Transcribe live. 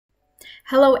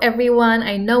Hello everyone,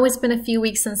 I know it's been a few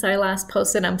weeks since I last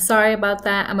posted. I'm sorry about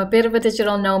that. I'm a bit of a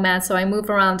digital nomad, so I move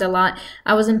around a lot.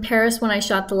 I was in Paris when I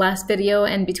shot the last video,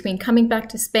 and between coming back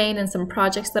to Spain and some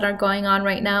projects that are going on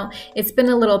right now, it's been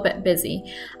a little bit busy.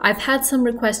 I've had some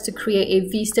requests to create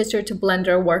a VStitcher to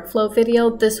Blender workflow video.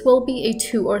 This will be a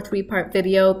 2 or 3 part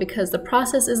video because the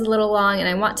process is a little long and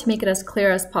I want to make it as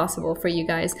clear as possible for you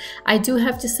guys. I do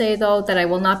have to say though that I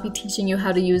will not be teaching you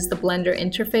how to use the Blender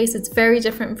interface. It's very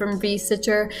different from VStitcher,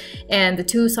 and the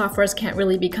two softwares can't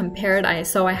really be compared.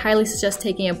 So I highly suggest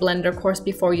taking a Blender course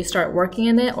before you start working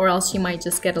in it, or else you might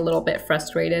just get a little bit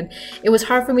frustrated. It was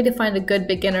hard for me to find a good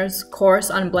beginner's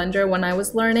course on Blender when I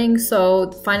was learning,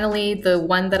 so finally the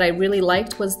one that I really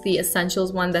liked was the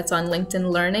Essentials one that's on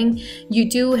LinkedIn Learning. You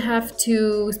do have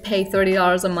to pay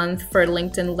 $30 a month for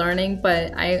LinkedIn Learning,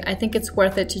 but I think it's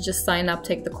worth it to just sign up,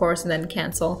 take the course, and then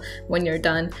cancel when you're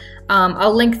done.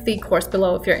 I'll link the course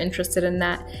below if you're interested in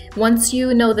that. Once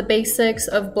you know the basics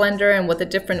of Blender and what the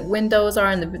different windows are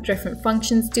and the different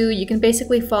functions do, you can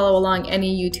basically follow along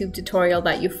any YouTube tutorial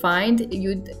that you find.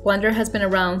 Blender has been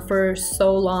around for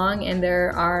so long and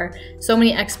there are so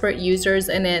many expert users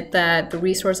in it that the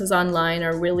resources online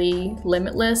are really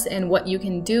limitless, and what you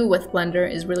can do with Blender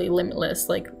is really limitless.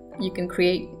 Like, you can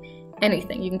create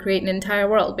anything. You can create an entire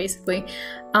world, basically.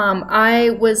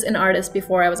 I was an artist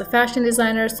before I was a fashion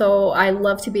designer, so I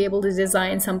love to be able to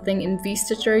design something in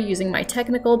VStitcher using my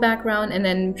technical background and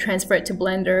then transfer it to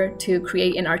Blender to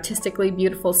create an artistically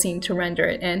beautiful scene to render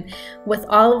it. And with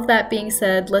all of that being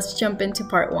said, let's jump into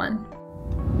part 1.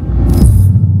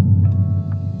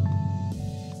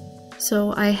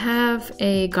 So I have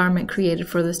a garment created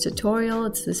for this tutorial.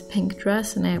 It's this pink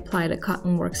dress and I applied a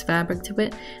Cottonworks fabric to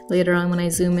it. Later on when I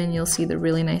zoom in, you'll see the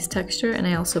really nice texture, and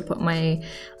I also put my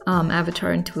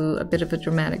avatar into a bit of a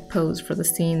dramatic pose for the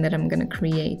scene that I'm going to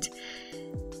create.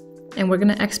 And we're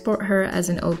going to export her as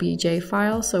an OBJ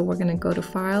file, so we're going to go to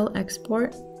File,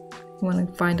 Export. You want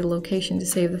to find a location to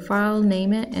save the file,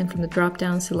 name it, and from the drop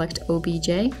down select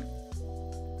OBJ.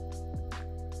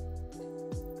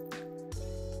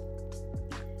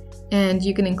 And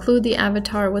you can include the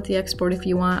avatar with the export if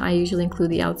you want. I usually include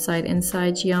the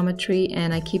outside-inside geometry,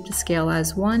 and I keep the scale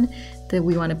as 1. Then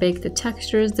we want to bake the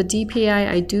textures. The DPI,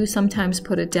 I do sometimes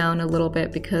put it down a little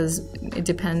bit because it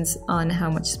depends on how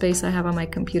much space I have on my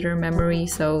computer memory,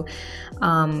 so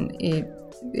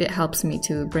it helps me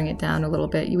to bring it down a little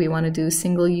bit. We want to do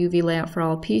single UV layout for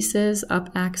all pieces, up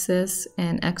axis,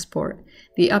 and export.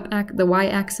 The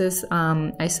y-axis,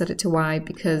 I set it to Y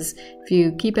because if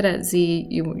you keep it at Z,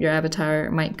 your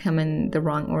avatar might come in the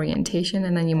wrong orientation,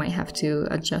 and then you might have to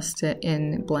adjust it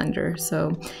in Blender.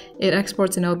 So it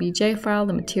exports an OBJ file,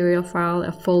 the material file,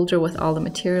 a folder with all the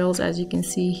materials. As you can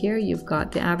see here, you've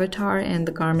got the avatar and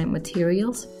the garment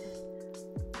materials.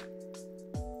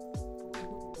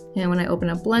 And when I open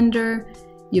up Blender,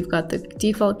 you've got the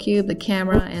default cube, the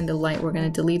camera, and the light. We're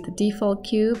going to delete the default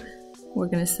cube. We're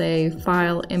going to say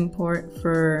File, Import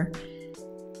for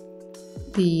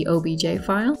the OBJ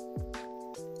file.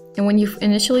 And when you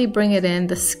initially bring it in,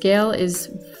 the scale is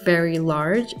very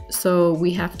large, so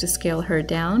we have to scale her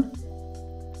down.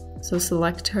 So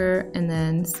select her and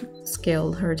then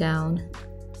scale her down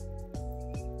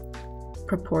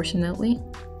proportionately.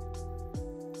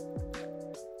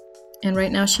 And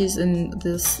right now she's in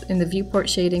the viewport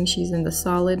shading, she's in the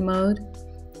solid mode.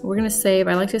 We're gonna save.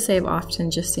 I like to save often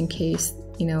just in case,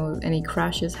 you know, any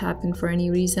crashes happen for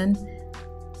any reason.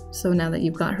 So now that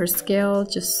you've got her scale,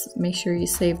 just make sure you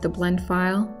save the blend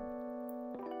file.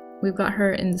 We've got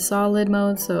her in the solid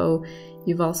mode, so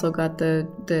you've also got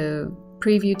the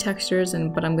preview textures,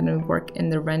 but I'm gonna work in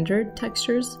the rendered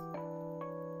textures.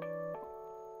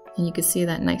 And you can see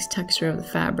that nice texture of the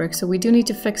fabric. So we do need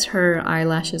to fix her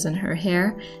eyelashes and her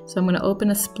hair. So I'm gonna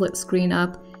open a split screen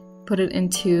up, put it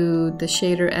into the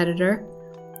shader editor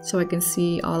so I can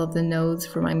see all of the nodes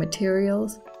for my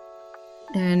materials.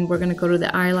 And we're going to go to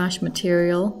the eyelash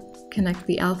material, connect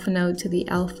the alpha node to the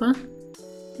alpha,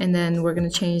 and then we're going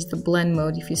to change the blend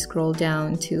mode if you scroll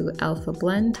down to alpha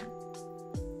blend.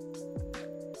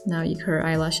 Now her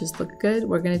eyelashes look good.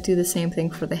 We're going to do the same thing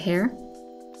for the hair.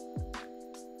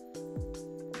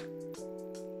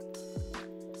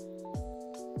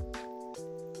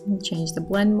 We'll change the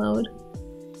blend mode.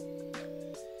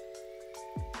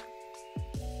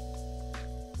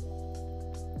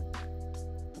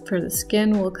 For the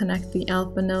skin, we'll connect the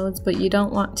alpha nodes, but you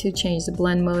don't want to change the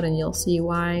blend mode, and you'll see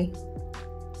why.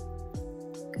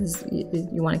 Because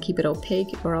you want to keep it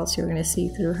opaque, or else you're going to see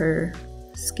through her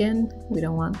skin. We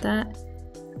don't want that.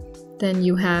 Then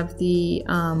you have the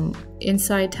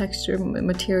inside texture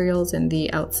materials and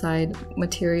the outside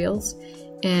materials.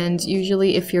 And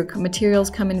usually if your materials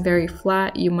come in very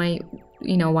flat, you might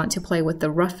want to play with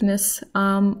the roughness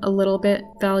a little bit,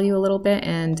 value a little bit,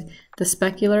 and the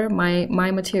specular.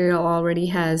 My material already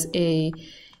has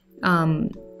an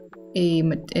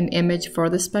image for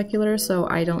the specular, so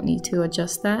I don't need to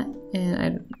adjust that,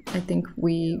 and I think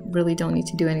we really don't need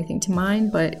to do anything to mine.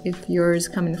 But if yours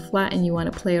come in flat and you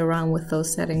want to play around with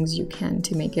those settings, you can,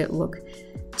 to make it look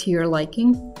to your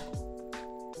liking.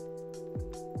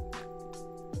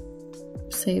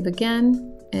 Save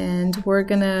again, and we're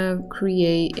gonna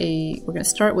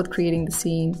start with creating the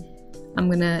scene. I'm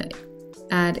gonna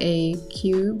add a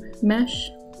cube mesh,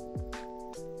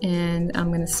 and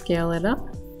I'm gonna scale it up.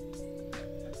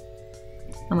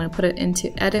 I'm going to put it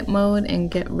into edit mode and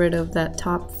get rid of that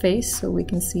top face so we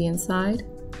can see inside.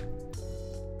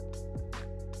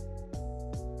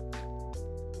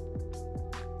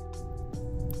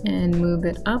 And move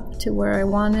it up to where I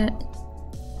want it.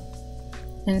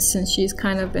 And since she's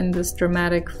kind of in this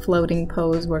dramatic floating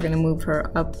pose, we're going to move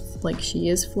her up like she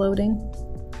is floating.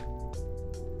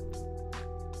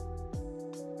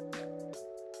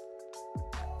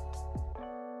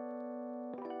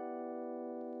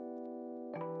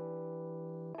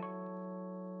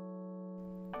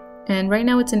 And right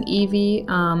now it's an Eevee.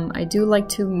 I do like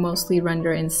to mostly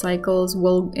render in cycles.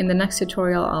 In the next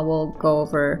tutorial, I will go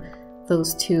over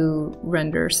those two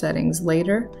render settings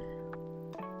later.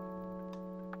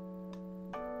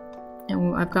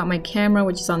 And I've got my camera,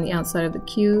 which is on the outside of the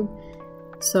cube.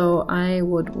 So I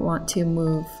would want to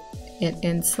move it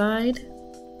inside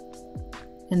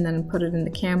and then put it in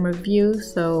the camera view.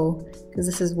 So, because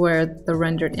this is where the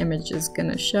rendered image is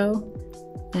gonna show.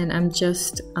 And I'm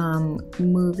just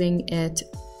moving it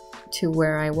to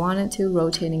where I want it to,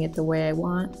 rotating it the way I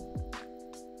want.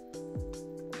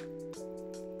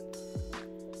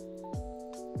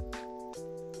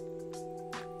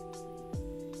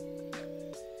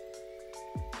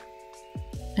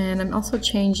 And I'm also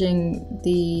changing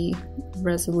the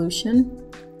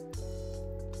resolution.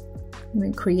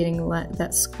 I'm creating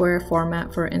that square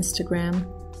format for Instagram.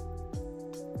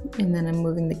 And then I'm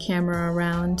moving the camera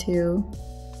around too.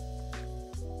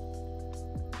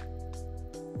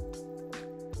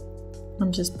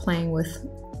 I'm just playing with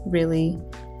really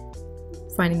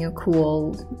finding a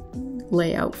cool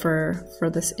layout for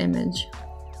this image.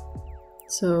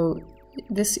 So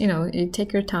this, you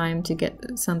take your time to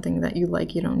get something that you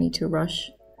like. You don't need to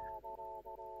rush.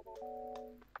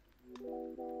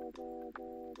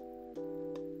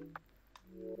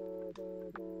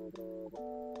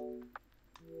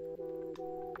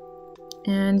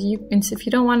 And if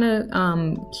you don't want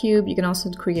a cube, you can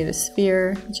also create a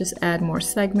sphere. Just add more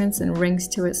segments and rings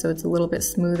to it so it's a little bit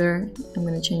smoother. I'm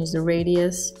going to change the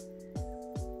radius.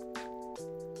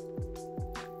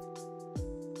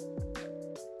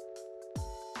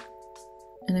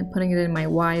 And I'm putting it in my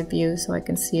Y view so I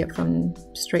can see it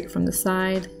straight from the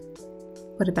side.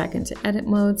 Put it back into edit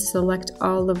mode, select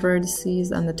all the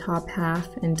vertices on the top half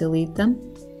and delete them.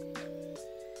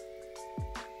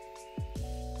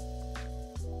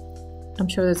 I'm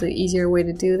sure there's an easier way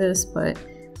to do this, but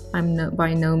I'm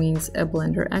by no means a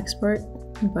Blender expert,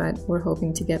 but we're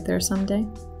hoping to get there someday.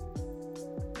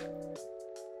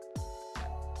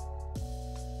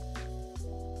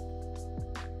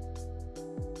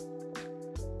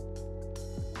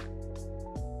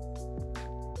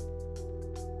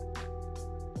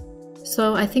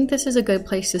 So I think this is a good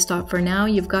place to stop for now.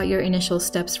 You've got your initial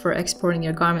steps for exporting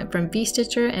your garment from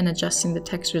VStitcher and adjusting the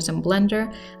textures in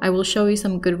Blender. I will show you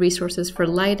some good resources for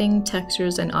lighting,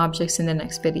 textures, and objects in the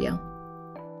next video.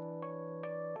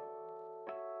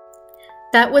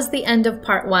 That was the end of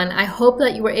part 1. I hope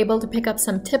that you were able to pick up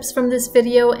some tips from this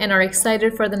video and are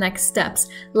excited for the next steps.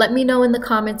 Let me know in the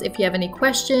comments if you have any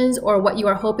questions or what you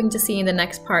are hoping to see in the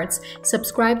next parts.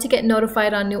 Subscribe to get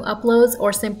notified on new uploads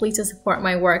or simply to support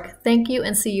my work. Thank you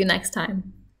and see you next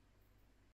time.